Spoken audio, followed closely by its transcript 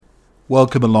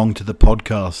Welcome along to the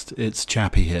podcast. It's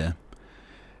Chappie here.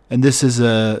 And this is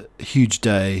a huge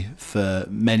day for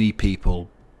many people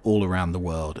all around the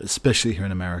world, especially here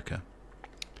in America.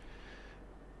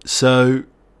 So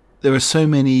there are so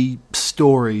many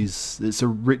stories. It's a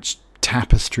rich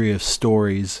tapestry of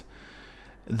stories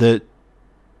that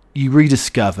you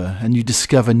rediscover, and you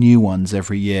discover new ones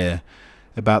every year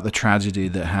about the tragedy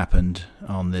that happened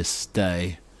on this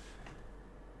day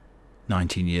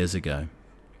 19 years ago.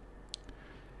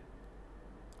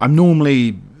 I'm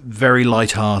normally very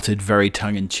light-hearted, very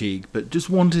tongue-in-cheek, but just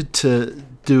wanted to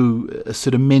do a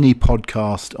sort of mini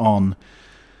podcast on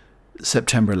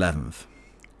September 11th.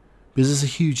 Because it's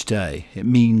a huge day. It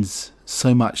means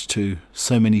so much to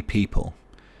so many people,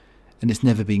 and it's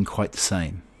never been quite the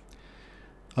same.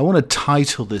 I want to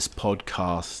title this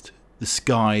podcast, "The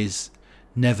Sky's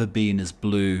Never Been as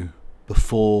Blue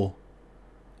Before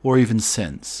or Even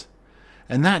Since."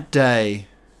 And that day,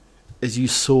 as you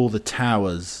saw the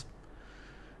towers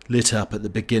lit up at the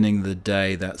beginning of the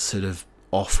day, that sort of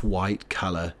off-white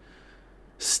colour,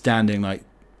 standing like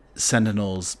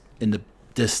sentinels in the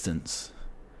distance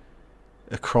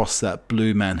across that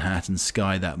blue Manhattan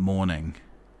sky that morning.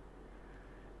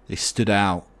 They stood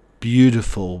out,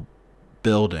 beautiful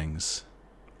buildings,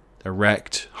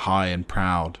 erect, high and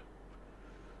proud.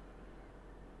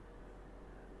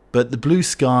 But the blue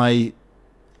sky,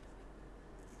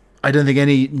 I don't think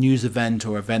any news event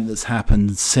or event that's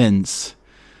happened since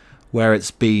where it's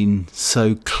been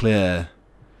so clear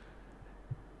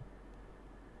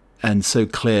and so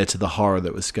clear to the horror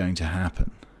that was going to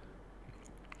happen.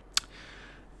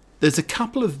 There's a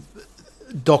couple of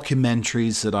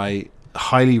documentaries that I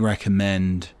highly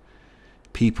recommend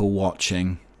people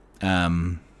watching.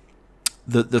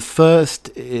 The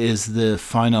first is the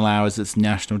final hours. It's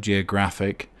National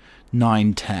Geographic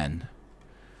 9/10.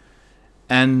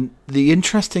 And the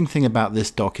interesting thing about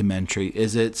this documentary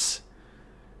is it's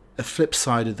a flip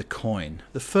side of the coin.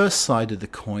 The first side of the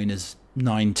coin is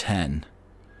 9/10,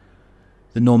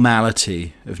 the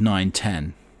normality of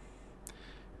 9/10.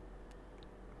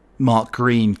 Mark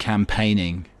Green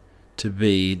campaigning to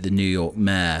be the New York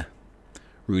mayor.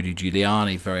 Rudy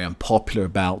Giuliani, very unpopular,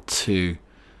 about to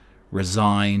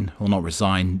resign, or not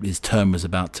resign, his term was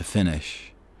about to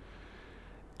finish.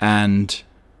 And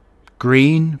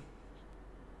Green,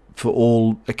 for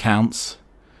all accounts,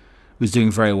 was doing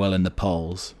very well in the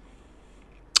polls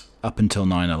up until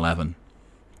 9/11.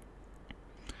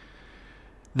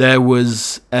 There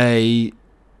was a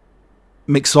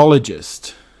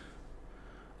mixologist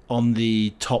on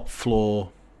the top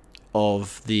floor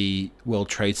of the World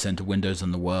Trade Center, Windows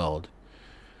on the World,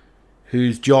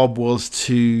 whose job was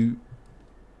to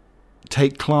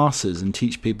take classes and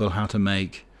teach people how to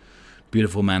make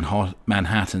beautiful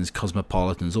Manhattans,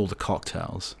 cosmopolitans, all the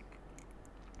cocktails.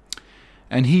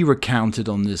 And he recounted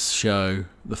on this show,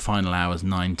 The Final Hours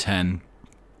 9/10,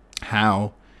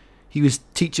 how he was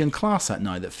teaching a class that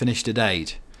night that finished at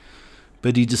 8,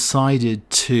 but he decided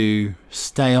to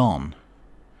stay on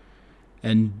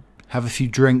and have a few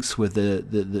drinks with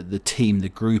the team, the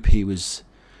group he was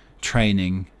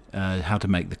training how to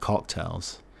make the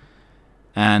cocktails.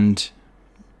 And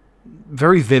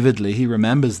very vividly, he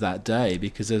remembers that day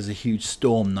because there was a huge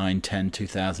storm,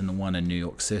 9/10/2001 in New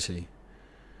York City.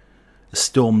 A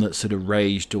storm that sort of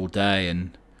raged all day,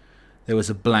 and there was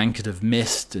a blanket of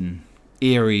mist and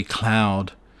eerie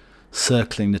cloud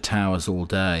circling the towers all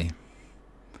day.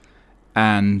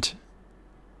 And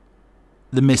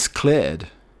the mist cleared,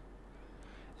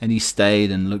 and he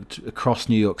stayed and looked across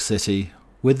New York City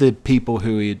with the people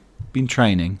who he had been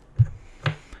training,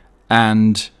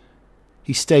 and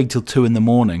he stayed till 2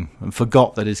 a.m. and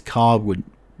forgot that his car would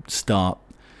start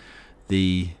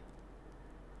the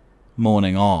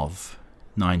morning of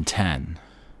 9/10.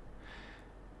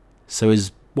 So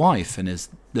his wife and his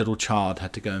little child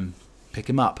had to go and pick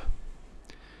him up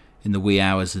in the wee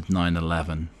hours of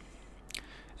 9/11.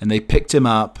 And they picked him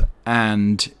up,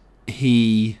 and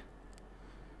he,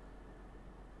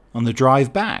 on the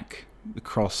drive back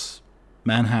across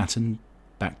Manhattan,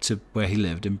 back to where he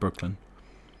lived in Brooklyn,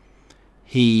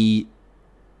 he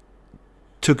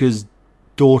took his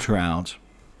daughter out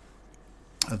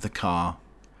of the car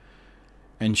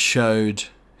and showed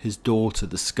his daughter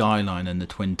the skyline and the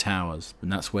Twin Towers,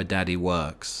 and that's where Daddy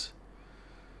works.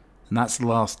 And that's the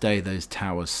last day those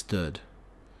towers stood.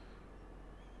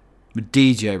 The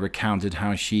DJ recounted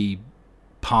how she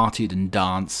partied and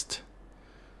danced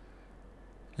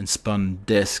and spun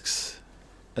discs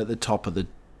at the top of the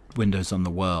Windows on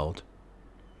the World.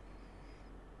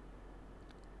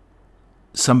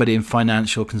 Somebody in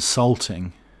financial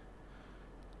consulting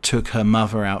took her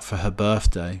mother out for her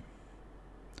birthday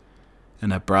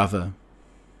and her brother,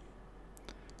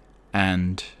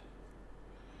 and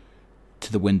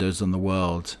to the windows on the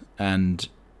world, and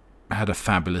had a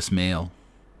fabulous meal.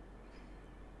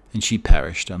 And she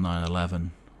perished on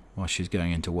 9/11 while she was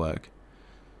going into work.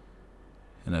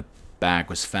 And her bag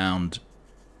was found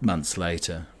months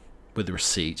later with a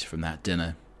receipt from that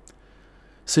dinner.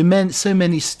 So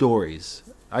many stories.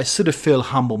 I sort of feel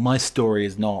humble. My story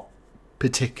is not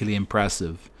particularly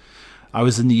impressive. I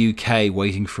was in the UK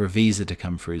waiting for a visa to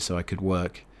come through so I could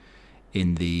work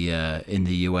in the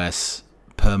US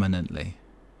permanently.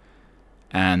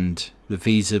 And the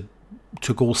visa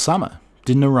took all summer,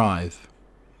 didn't arrive.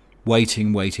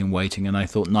 Waiting, and I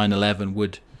thought 9/11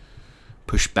 would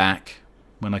push back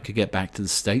when I could get back to the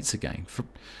States again. For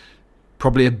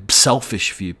probably a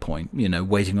selfish viewpoint,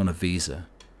 waiting on a visa.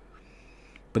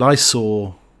 But I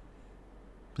saw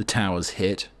the towers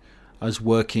hit. I was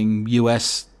working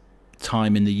US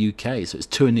time in the UK, so it's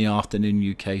 2 PM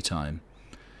UK time.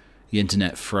 The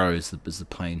internet froze as the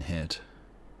plane hit.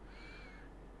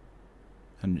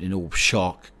 And in all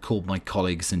shock, called my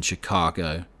colleagues in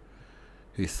Chicago,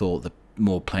 who thought that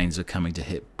more planes were coming to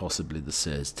hit possibly the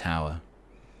Sears Tower.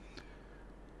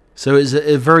 So it was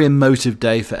a very emotive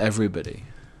day for everybody.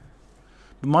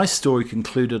 But my story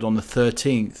concluded on the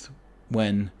 13th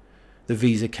when the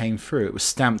visa came through. It was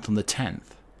stamped on the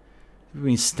 10th. If it had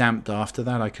been stamped after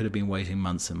that, I could have been waiting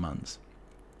months and months.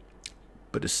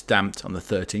 But it was stamped on the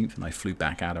 13th, and I flew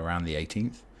back out around the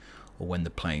 18th, or when the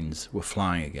planes were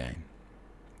flying again.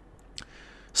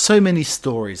 So many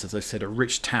stories, as I said, a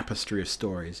rich tapestry of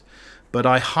stories. But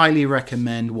I highly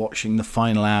recommend watching The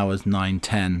Final Hours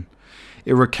 9/10.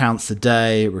 It recounts the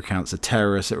day, it recounts the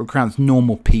terrorists, it recounts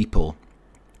normal people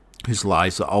whose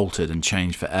lives are altered and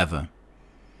changed forever.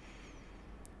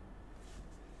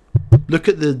 Look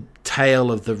at the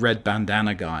tale of the red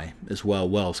bandana guy as well,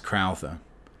 Wells Crowther,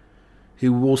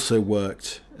 who also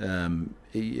worked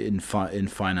in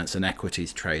finance and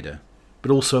equities trader, but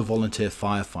also a volunteer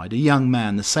firefighter, a young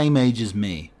man, the same age as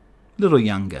me, a little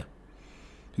younger,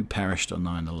 who perished on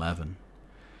 9/11.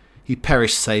 He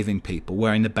perished saving people,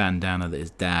 wearing the bandana that his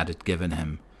dad had given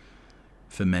him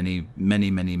for many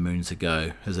moons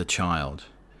ago as a child.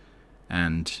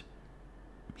 And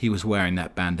he was wearing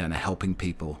that bandana, helping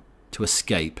people to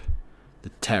escape the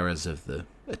terrors of the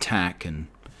attack and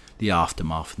the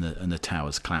aftermath and the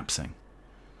towers collapsing.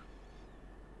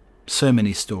 So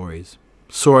many stories.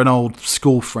 Saw an old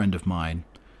school friend of mine,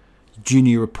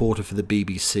 junior reporter for the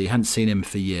BBC, hadn't seen him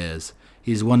for years.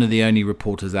 He's one of the only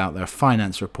reporters out there, a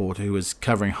finance reporter who was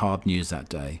covering hard news that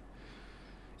day.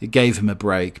 It gave him a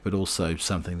break, but also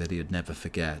something that he would never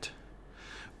forget.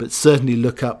 But certainly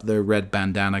look up the red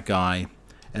bandana guy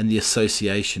and the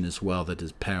association as well that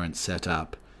his parents set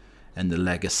up, and the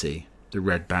legacy, the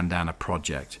Red Bandana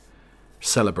Project,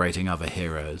 celebrating other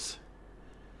heroes.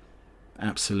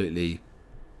 Absolutely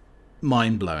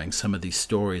mind-blowing, some of these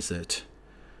stories that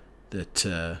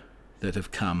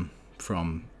have come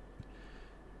from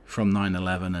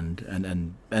 9/11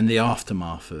 and the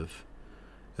aftermath of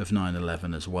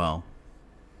 9/11 as well.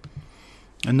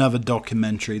 Another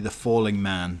documentary, The Falling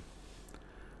Man,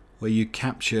 where you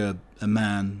capture a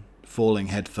man falling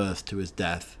headfirst to his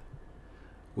death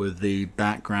with the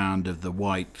background of the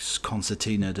white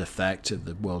concertina effect of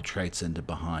the World Trade Center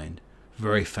behind.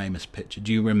 Very famous picture.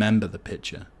 Do you remember the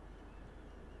picture?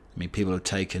 I mean, people have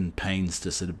taken pains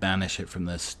to sort of banish it from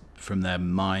their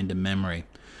mind and memory.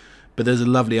 But there's a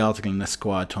lovely article in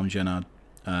Esquire Tom Gennard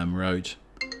wrote.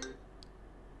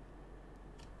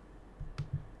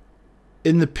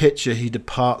 In the picture, he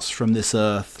departs from this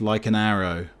earth like an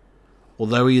arrow.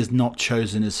 Although he has not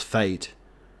chosen his fate,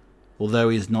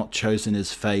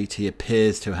 he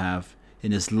appears to have,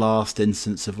 in his last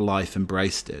instance of life,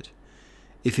 embraced it.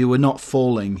 If he were not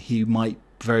falling, he might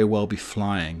very well be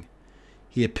flying.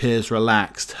 He appears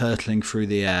relaxed, hurtling through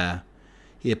the air.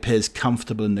 He appears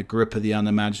comfortable in the grip of the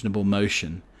unimaginable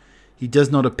motion. He does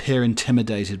not appear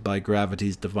intimidated by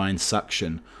gravity's divine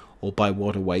suction or by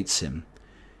what awaits him.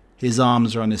 His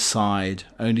arms are on his side,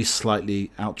 only slightly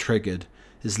out-triggered.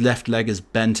 His left leg is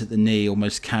bent at the knee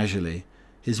almost casually.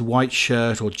 His white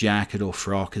shirt or jacket or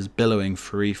frock is billowing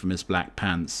free from his black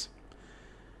pants.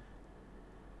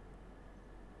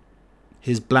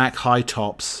 His black high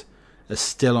tops are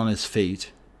still on his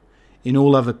feet. In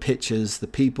all other pictures, the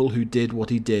people who did what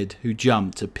he did, who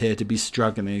jumped, appear to be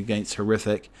struggling against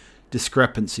horrific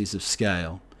discrepancies of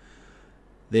scale.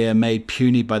 They are made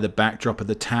puny by the backdrop of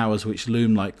the towers which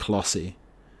loom like Colossi,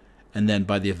 and then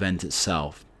by the event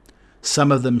itself.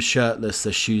 Some of them shirtless,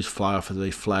 their shoes fly off as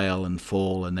they flail and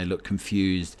fall, and they look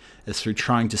confused as through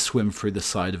trying to swim through the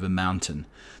side of a mountain.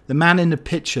 The man in the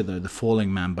picture, though, the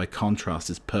falling man, by contrast,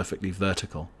 is perfectly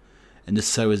vertical, and is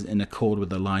so in accord with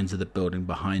the lines of the building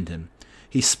behind him.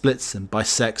 He splits them,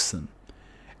 bisects them.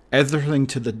 Everything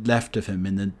to the left of him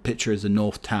in the picture is the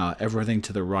North Tower, everything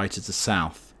to the right is the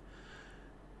South.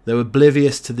 Though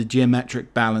oblivious to the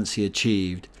geometric balance he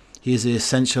achieved, he is the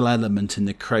essential element in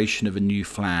the creation of a new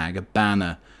flag, a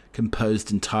banner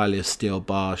composed entirely of steel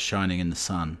bars shining in the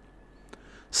sun.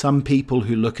 Some people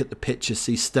who look at the picture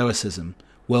see stoicism,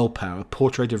 willpower, a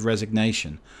portrait of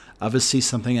resignation. Others see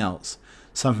something else,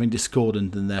 something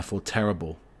discordant and therefore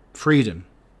terrible. Freedom.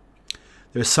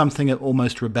 There is something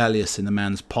almost rebellious in the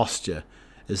man's posture,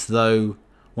 as though,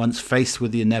 once faced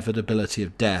with the inevitability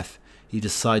of death, he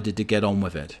decided to get on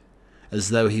with it, as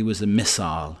though he was a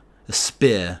missile, a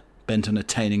spear bent on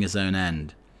attaining his own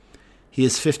end. He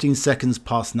is 15 seconds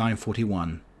past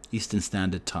 9:41 Eastern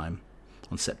Standard Time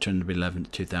on September 11,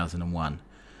 2001.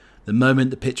 The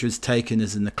moment the picture is taken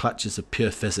is in the clutches of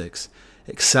pure physics,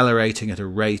 accelerating at a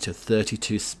rate of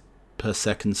 32 per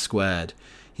second squared.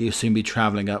 He will soon be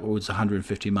travelling upwards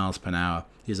 150 miles per hour.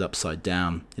 He is upside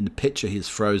down. In the picture he is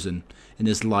frozen. In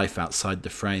his life outside the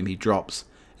frame he drops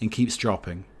and keeps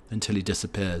dropping until he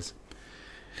disappears.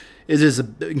 It is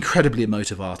an incredibly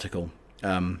emotive article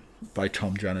by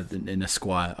Tom Jonathan in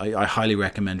Esquire. I highly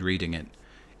recommend reading it.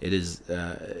 It is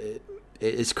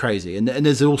it's crazy. And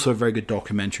there's also a very good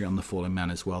documentary on the falling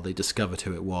man as well. They discovered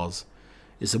who it was.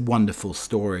 It's a wonderful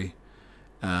story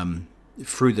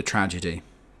through the tragedy.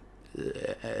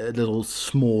 A little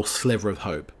small sliver of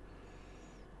hope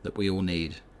that we all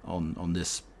need on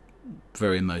this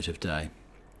very emotive day.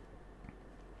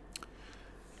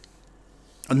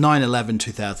 On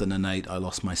 9/11/2008, I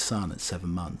lost my son at 7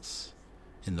 months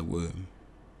in the womb.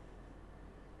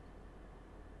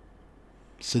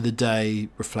 So the day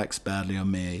reflects badly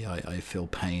on me. I feel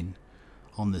pain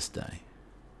on this day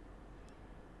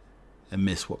and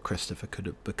miss what Christopher could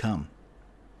have become.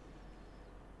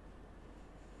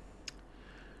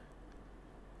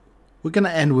 We're going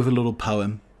to end with a little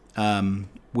poem.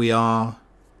 We are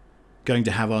going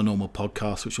to have our normal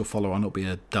podcast, which will follow on. It'll be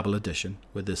a double edition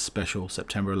with this special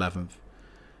September 11th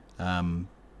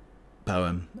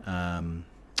poem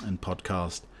and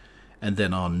podcast, and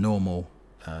then our normal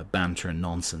banter and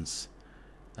nonsense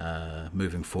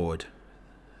moving forward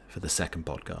for the second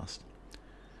podcast.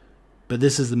 But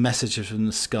this is the message from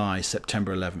the sky,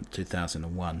 September 11th,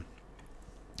 2001.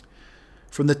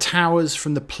 From the towers,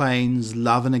 from the plains,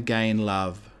 love and again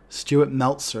love. Stuart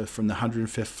Meltzer from the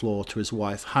 105th floor to his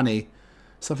wife, honey,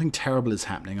 something terrible is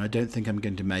happening. I don't think I'm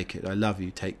going to make it. I love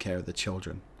you. Take care of the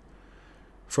children.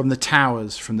 From the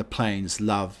towers, from the plains,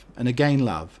 love and again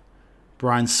love.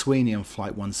 Brian Sweeney on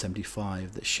Flight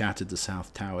 175 that shattered the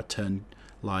South Tower, turned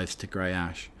lives to grey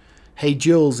ash. Hey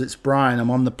Jules, it's Brian.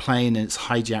 I'm on the plane and it's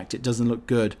hijacked. It doesn't look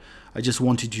good. I just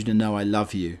wanted you to know I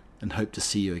love you and hope to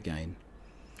see you again.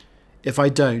 If I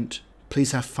don't,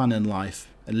 please have fun in life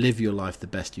and live your life the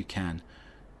best you can.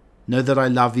 Know that I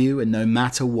love you, and no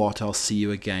matter what, I'll see you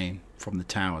again. From the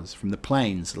towers, from the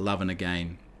plains, love and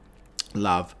again.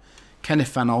 Love.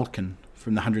 Kenneth Van Olken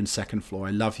from the 102nd floor,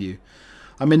 I love you.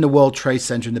 I'm in the World Trade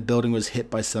Center and the building was hit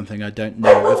by something. I don't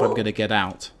know if I'm going to get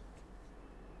out.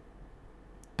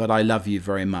 But I love you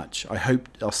very much. I hope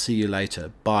I'll see you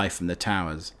later. Bye from the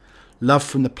towers. Love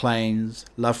from the plains.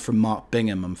 Love from Mark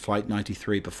Bingham on Flight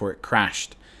 93 before it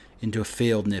crashed into a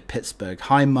field near Pittsburgh.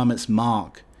 Hi Mum, it's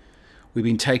Mark. We've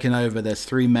been taken over. There's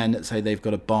 3 men that say they've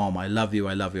got a bomb. I love you,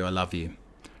 I love you, I love you.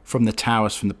 From the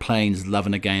towers, from the plains, love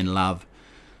and again love.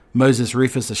 Moses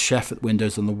Rufus, a chef at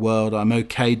Windows on the World. I'm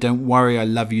okay, don't worry, I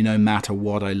love you no matter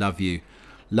what, I love you.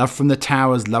 Love from the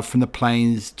towers, love from the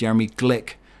plains. Jeremy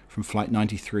Glick from Flight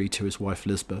 93 to his wife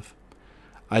Lisbeth.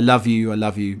 I love you,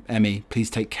 Emmy. Please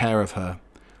take care of her.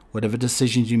 Whatever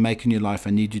decisions you make in your life, I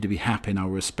need you to be happy and I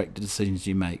will respect the decisions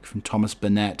you make. From Thomas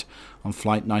Burnett on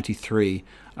Flight 93.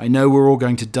 I know we're all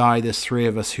going to die. There's 3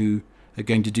 of us who are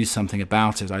going to do something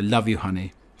about it. I love you,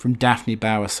 honey. From Daphne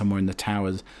Bauer somewhere in the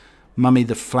towers. Mummy,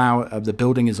 the flower of the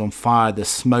building is on fire. There's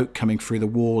smoke coming through the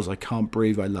walls. I can't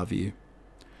breathe. I love you.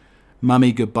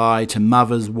 Mummy, goodbye to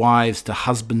mothers, wives, to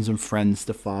husbands and friends,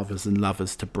 to fathers and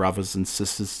lovers, to brothers and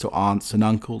sisters, to aunts and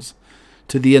uncles,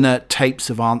 to the inert tapes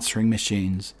of answering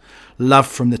machines. Love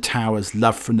from the towers,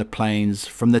 love from the plains,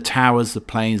 from the towers, the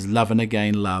plains, love and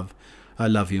again love. I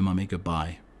love you, Mummy,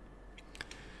 goodbye.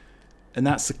 And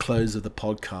that's the close of the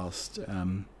podcast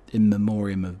in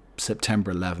memoriam of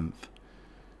September 11th.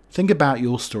 Think about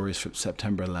your stories from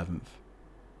September 11th.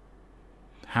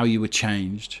 How you were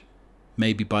changed.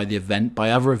 maybe by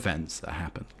other events that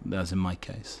happened, as in my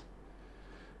case.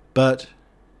 But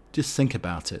just think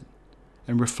about it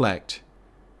and reflect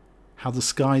how the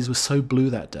skies were so blue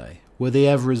that day. Were they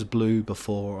ever as blue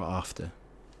before or after?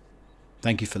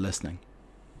 Thank you for listening.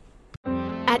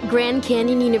 At Grand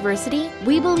Canyon University,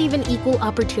 we believe in equal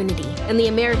opportunity, and the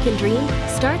American dream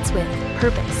starts with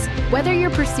purpose. Whether your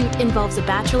pursuit involves a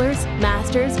bachelor's,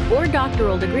 master's, or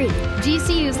doctoral degree,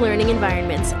 GCU's learning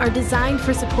environments are designed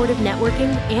for supportive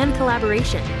networking and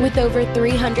collaboration. With over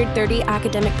 330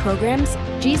 academic programs,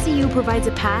 GCU provides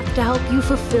a path to help you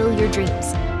fulfill your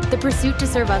dreams. The pursuit to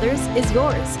serve others is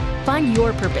yours. Find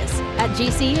your purpose at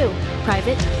GCU.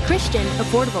 Private, Christian,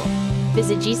 affordable.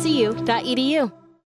 Visit gcu.edu.